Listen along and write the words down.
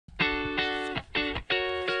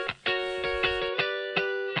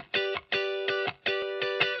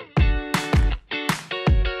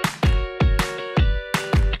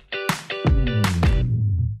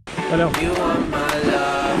You want my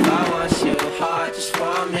love, I want you hard. Just for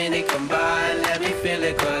a minute, come by and let me feel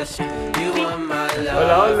it, cause you want my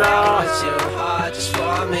love. I want you hard. Just for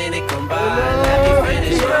a minute, come by and let me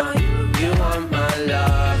finish. You want my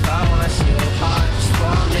love, I want you hard. Just for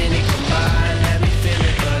a minute, come by and let me feel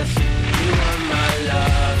it, cause you want my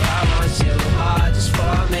love. I want you hard. Just for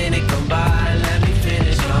a minute, come by and let me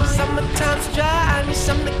finish. Summertime's dry, I need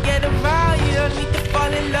something to get around. You don't need to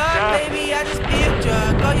fall in love, baby, I just be a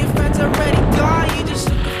drug. All your friends already gone, you just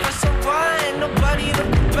looking for someone. Ain't nobody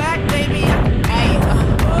looking back, baby.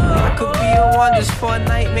 I could be a one just for a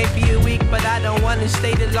night, maybe a week, but I don't wanna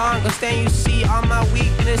stay too long. Cause then you see all my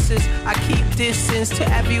weaknesses. I keep distance to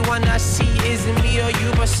everyone I see. Isn't me or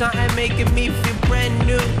you, but something making me feel brand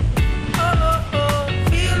new.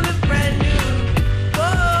 Feeling brand new.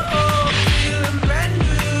 Feeling brand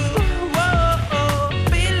new.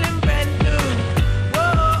 Feeling brand new.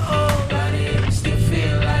 But it still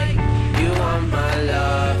feel like you want my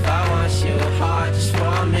love. I want you hard. Just for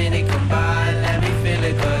a minute, come by, let me feel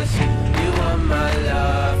it, cause you want my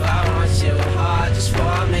love. I want you hard. Just for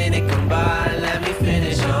a minute, come by, let me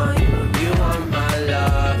finish on you. You want my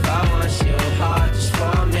love. I want you hard. Just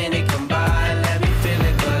for a minute, come by, let me feel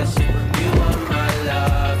it, cause you want my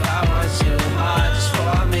love. I want you hard. Just for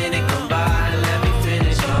a minute, come by, let me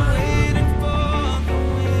finish on you. Waiting for the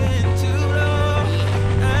wind to blow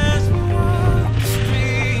as we walk the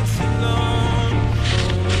streets alone.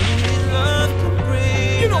 Only love can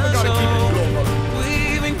bring us home.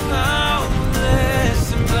 We've been cloudless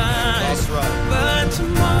and blind. That's right. But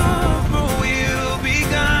tomorrow we'll be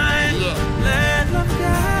gone. Let love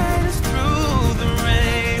guide us through the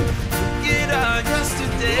rain. Forget our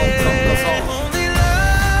yesterday. Only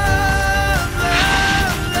love,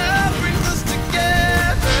 love, love brings us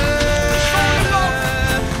together.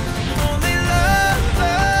 Only love,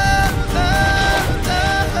 love, love,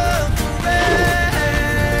 love forever.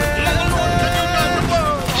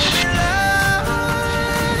 Only love,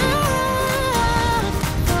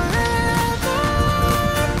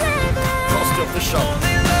 Off the shop.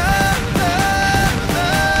 only love, love,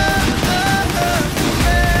 love, love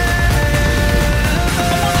forever.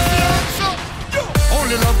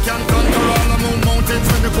 Only love can conquer all the moon mountains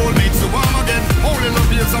when the cold makes you warm again. Only love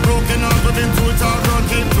heals a broken heart, but into it all run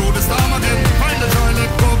came through the storm again. Find the joy,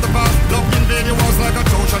 let go of the past. Love invade your walls like a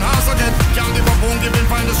Trojan horse again. Can't give up, won't give in,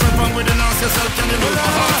 find the strength from within. Ask yourself, can you lose my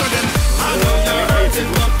heart again? I know you're hurting,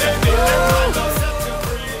 but baby, let my love set you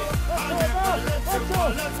free. I'll never let you go,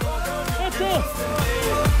 let's go down.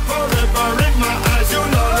 Forever in my eyes,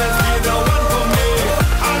 you'll always be the one for me.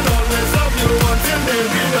 I'll always love you until they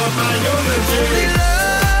read up my Only unity.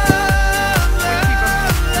 love,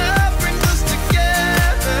 love, love brings us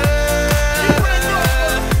together.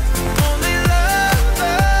 Only love,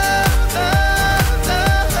 love,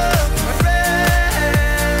 love, love forever.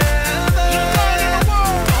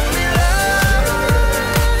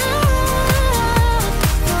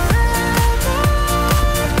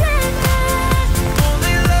 Only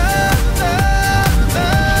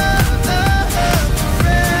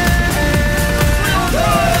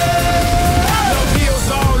Love heals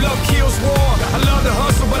all, love kills war. I love the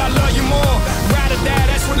hustle, but I love you more. Ride or die,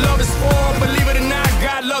 that's what love is for. Believe it or not,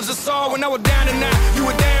 God loves us all. When I was down and out, you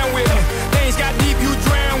were down with me. Things got deep, you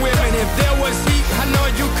drowned with me. And if there was heat, I know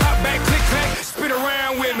you caught back, click, clack, spit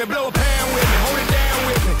around with me, blow a pound with me, hold it down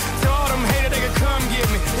with me. Tell all them haters they can come get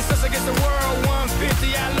me. It's us against the world,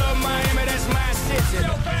 150. I love Miami, that's my city.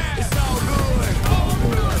 It's all good.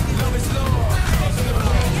 Love is love.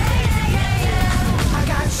 I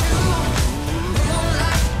got you,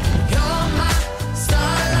 moonlight, you're my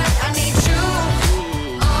starlight. I need you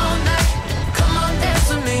all night. Come on, dance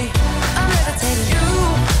with me. I'm levitating. You,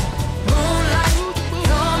 moonlight,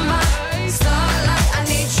 you're my starlight. I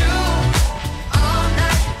need you all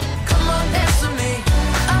night. Come on, dance with me.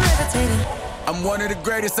 I'm levitating. I'm one of the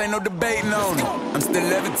greatest, ain't no debating on it. I'm still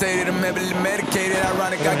levitated, I'm heavily medicated.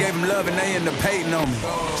 Ironic, I gave him love and they end up hating on me.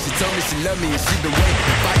 She told me she loved me and she been waiting.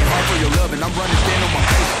 Fighting hard for your love and I'm running thin on my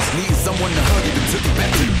patience. Needing someone to hug, even took it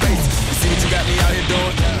back to the basics. You see what you got me out here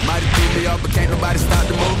doing? Might have threw me off, but can't nobody stop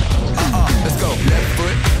the move. Let's go. Left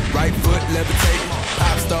foot, right foot, levitating.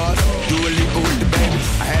 Pop stars, do a leap with the baby.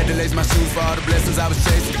 I had to lace my shoes for all the blessings I was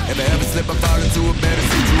chasing. If I ever slip, I fall into a better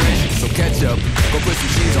situation. So catch up, go put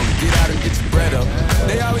some cheese on it, get out and get your bread up.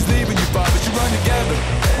 They always leaving you far, but you run together.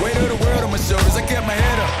 Weight of the world on my shoulders, I kept my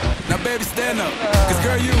head up. Now baby, stand up, cause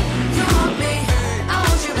girl, you want me, I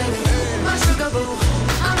want you, baby. My sugar boo,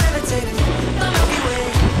 I'm levitating. The Milky Way,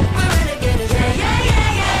 we're renegading. Yeah, yeah,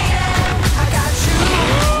 yeah, yeah, yeah. I got you,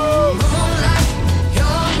 moonlight,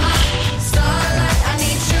 you're my starlight. I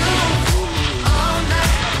need you all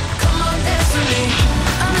night.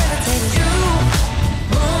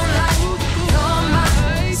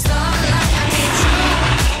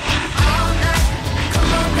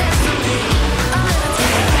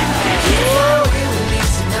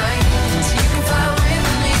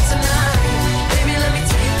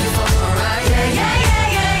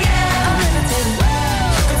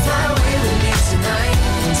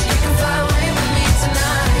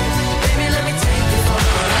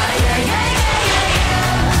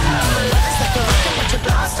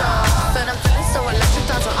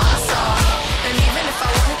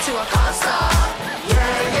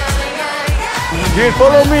 Dude,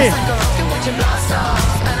 follow me.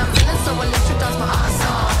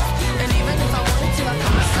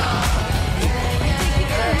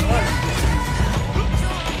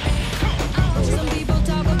 Some people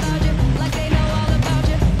talk about you like they know all about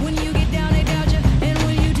you. When you get down, they doubt you. And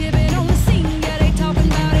when you dip it on the scene, yeah, they talking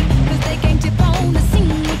about it. Cause they can't tip on the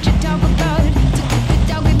scene what you talk about it.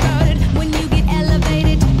 Talk about it. When you get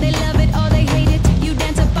elevated, they love it or they hate it. You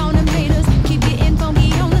dance up on them haters. Keep getting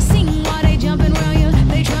funky on the scene while they jumping around you.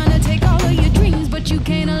 They trying to take all of your dreams, but you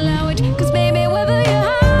can't allow it. Cause baby, whether you're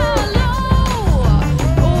high or low,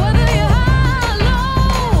 or whether you're high or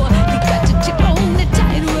low, you got to tip on the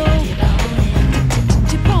tightrope.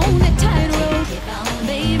 Tip on that tightrope,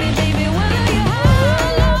 baby, baby, whether you're high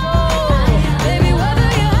or low, baby, whether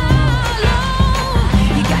you're high or low,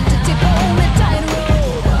 you got to tip on that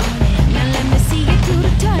tightrope. Now let me see you do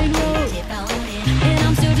the tightrope, and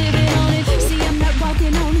I'm still dipping on it. See, I'm not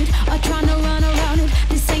walking on it or trying to run around it.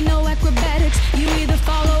 This ain't no acrobatics. You either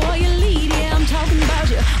follow or you lead. Yeah, I'm talking about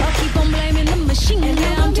you. Or keep on blaming the machine.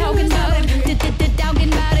 Yeah, I'm talking about it.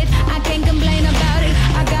 Talking about it. I can't complain about it.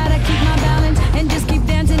 I gotta keep my balance and just keep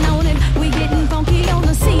dancing on it. We getting funky on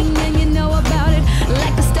the scene and you know about it.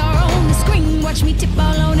 Like a star on the screen. Watch me tip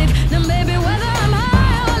all on it. Now baby, whether I'm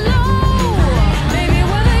high or low, baby,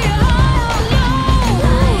 whether you're high or low,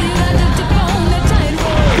 you got to tip on the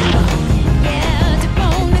tightrope. Yeah, tip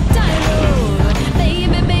on the tightrope.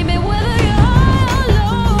 Baby, baby, whether you're high or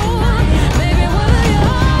low, baby, whether you're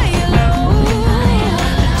high or low,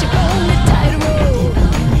 tip on the tightrope.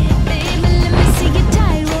 Baby, let me see your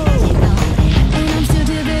tightrope. And I'm still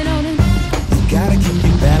dipping on it. Gotta keep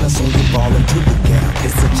your balance or you fall into the gap.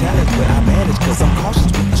 It's a challenge, but I manage cause I'm cautious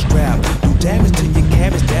with the strap. Do damage to your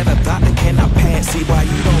cabbage that a doctor cannot pass. See why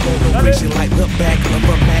you don't want no friction like look back of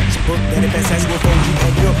a matchbook. That if that's actual for you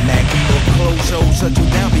and your Mac. Or close shows shut you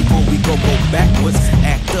down before we go backwards.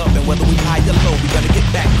 Act up and whether we high or low, we gotta get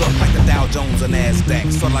back up like the Dow Jones and NASDAQ.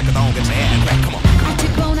 Sort of like a dog in your hand crack. Come on. I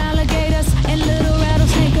tip on alligators and little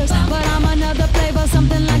rattlesnakers, but I'm another flavor,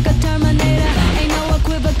 something like a Terminator. Ain't no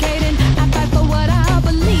equivocating. I fight for what I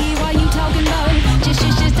believe. Why you talking about it? Just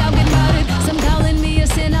talking about it. Some calling me a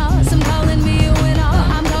sinner, some calling me a winner.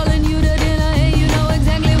 I'm calling you to dinner, and you know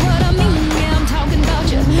exactly what I mean. Yeah, I'm talking about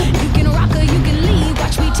you. You can rock or you can leave.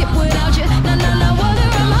 Watch me tip without you. No, no, no. Whether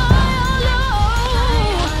I'm high or low,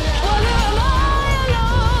 whether I'm high or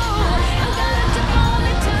low, I gotta tip on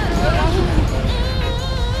the tightrope.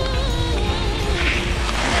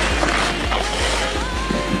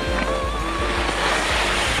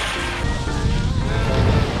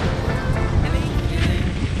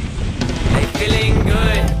 They feeling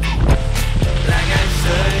good, like I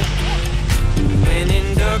should. When in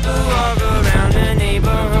dark, I walk around the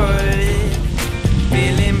neighborhood.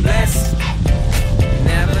 Feeling blessed,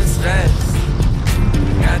 never stressed.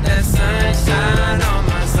 Got that sunshine on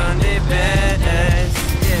my Sunday best.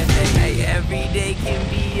 Yeah, hey, every day can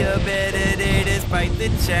be a better day despite the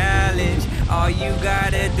challenge. All you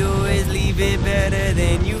gotta do is leave it better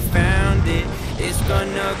than you found it. It's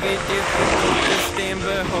gonna get difficult to stand,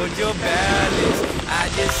 but hold your balance. I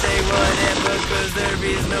just say whatever, cause there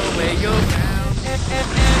is no way you're bound.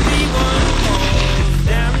 Everyone falls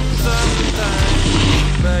down sometimes,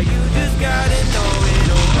 but you just gotta know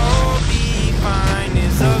it'll all be fine.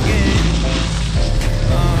 It's okay.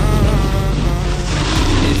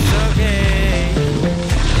 It's okay.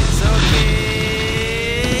 It's okay.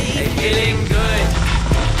 Hey, feeling good,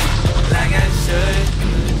 like I should.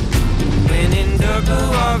 When in dark, I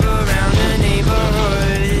walk around the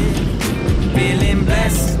neighborhood. Feeling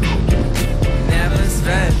blessed, never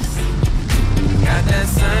stressed. Got that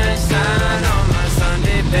sunshine on my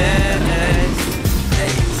Sunday best.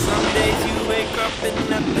 Hey, some days you wake up and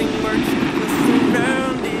nothing works, you feel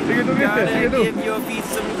surrounded. Gotta give your feet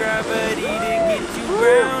some gravity to get you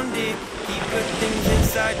grounded. Keep good things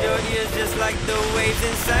inside your ears just like the waves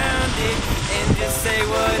and sound it. And just say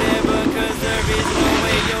whatever, cause there is no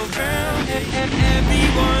way you're grounded.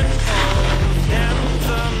 Everyone falls down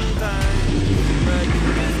sometimes, but you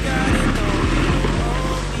just gotta know it'll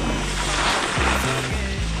all be fine. It's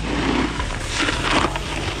okay.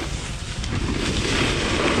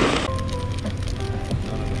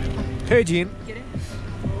 Hey, Jean.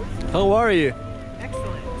 How are you?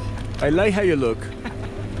 Excellent. I like how you look.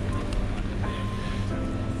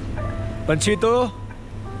 Panchito,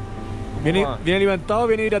 ¿viene levantado,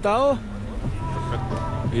 viene hidratado?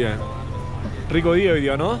 Bien. Rico día hoy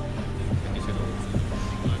día, ¿no?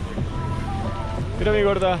 Mira mi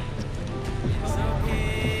gorda.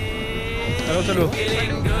 Salud, salud.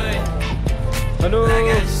 Salud.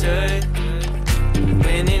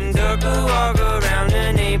 When in dark, I walk around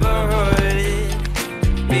the neighborhood.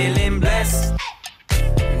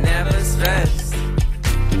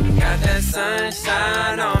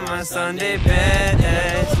 sunshine on my Sunday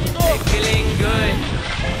best. They feeling good,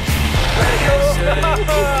 like I should.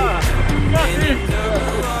 And you know,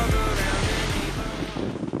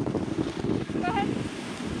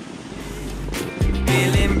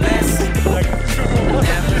 feeling blessed,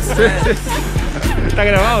 never stressed. Está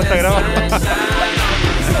grabado, está grabado.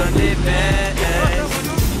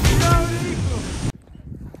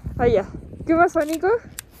 Vaya, ¿qué pasó, Nico?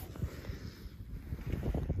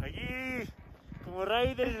 Aquí, como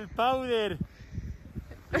Raider en el powder.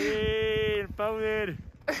 El powder.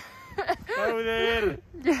 Powder.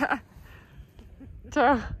 Ya.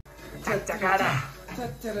 Chao. Cha cha cara. Cha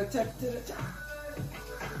cha cha cha cha.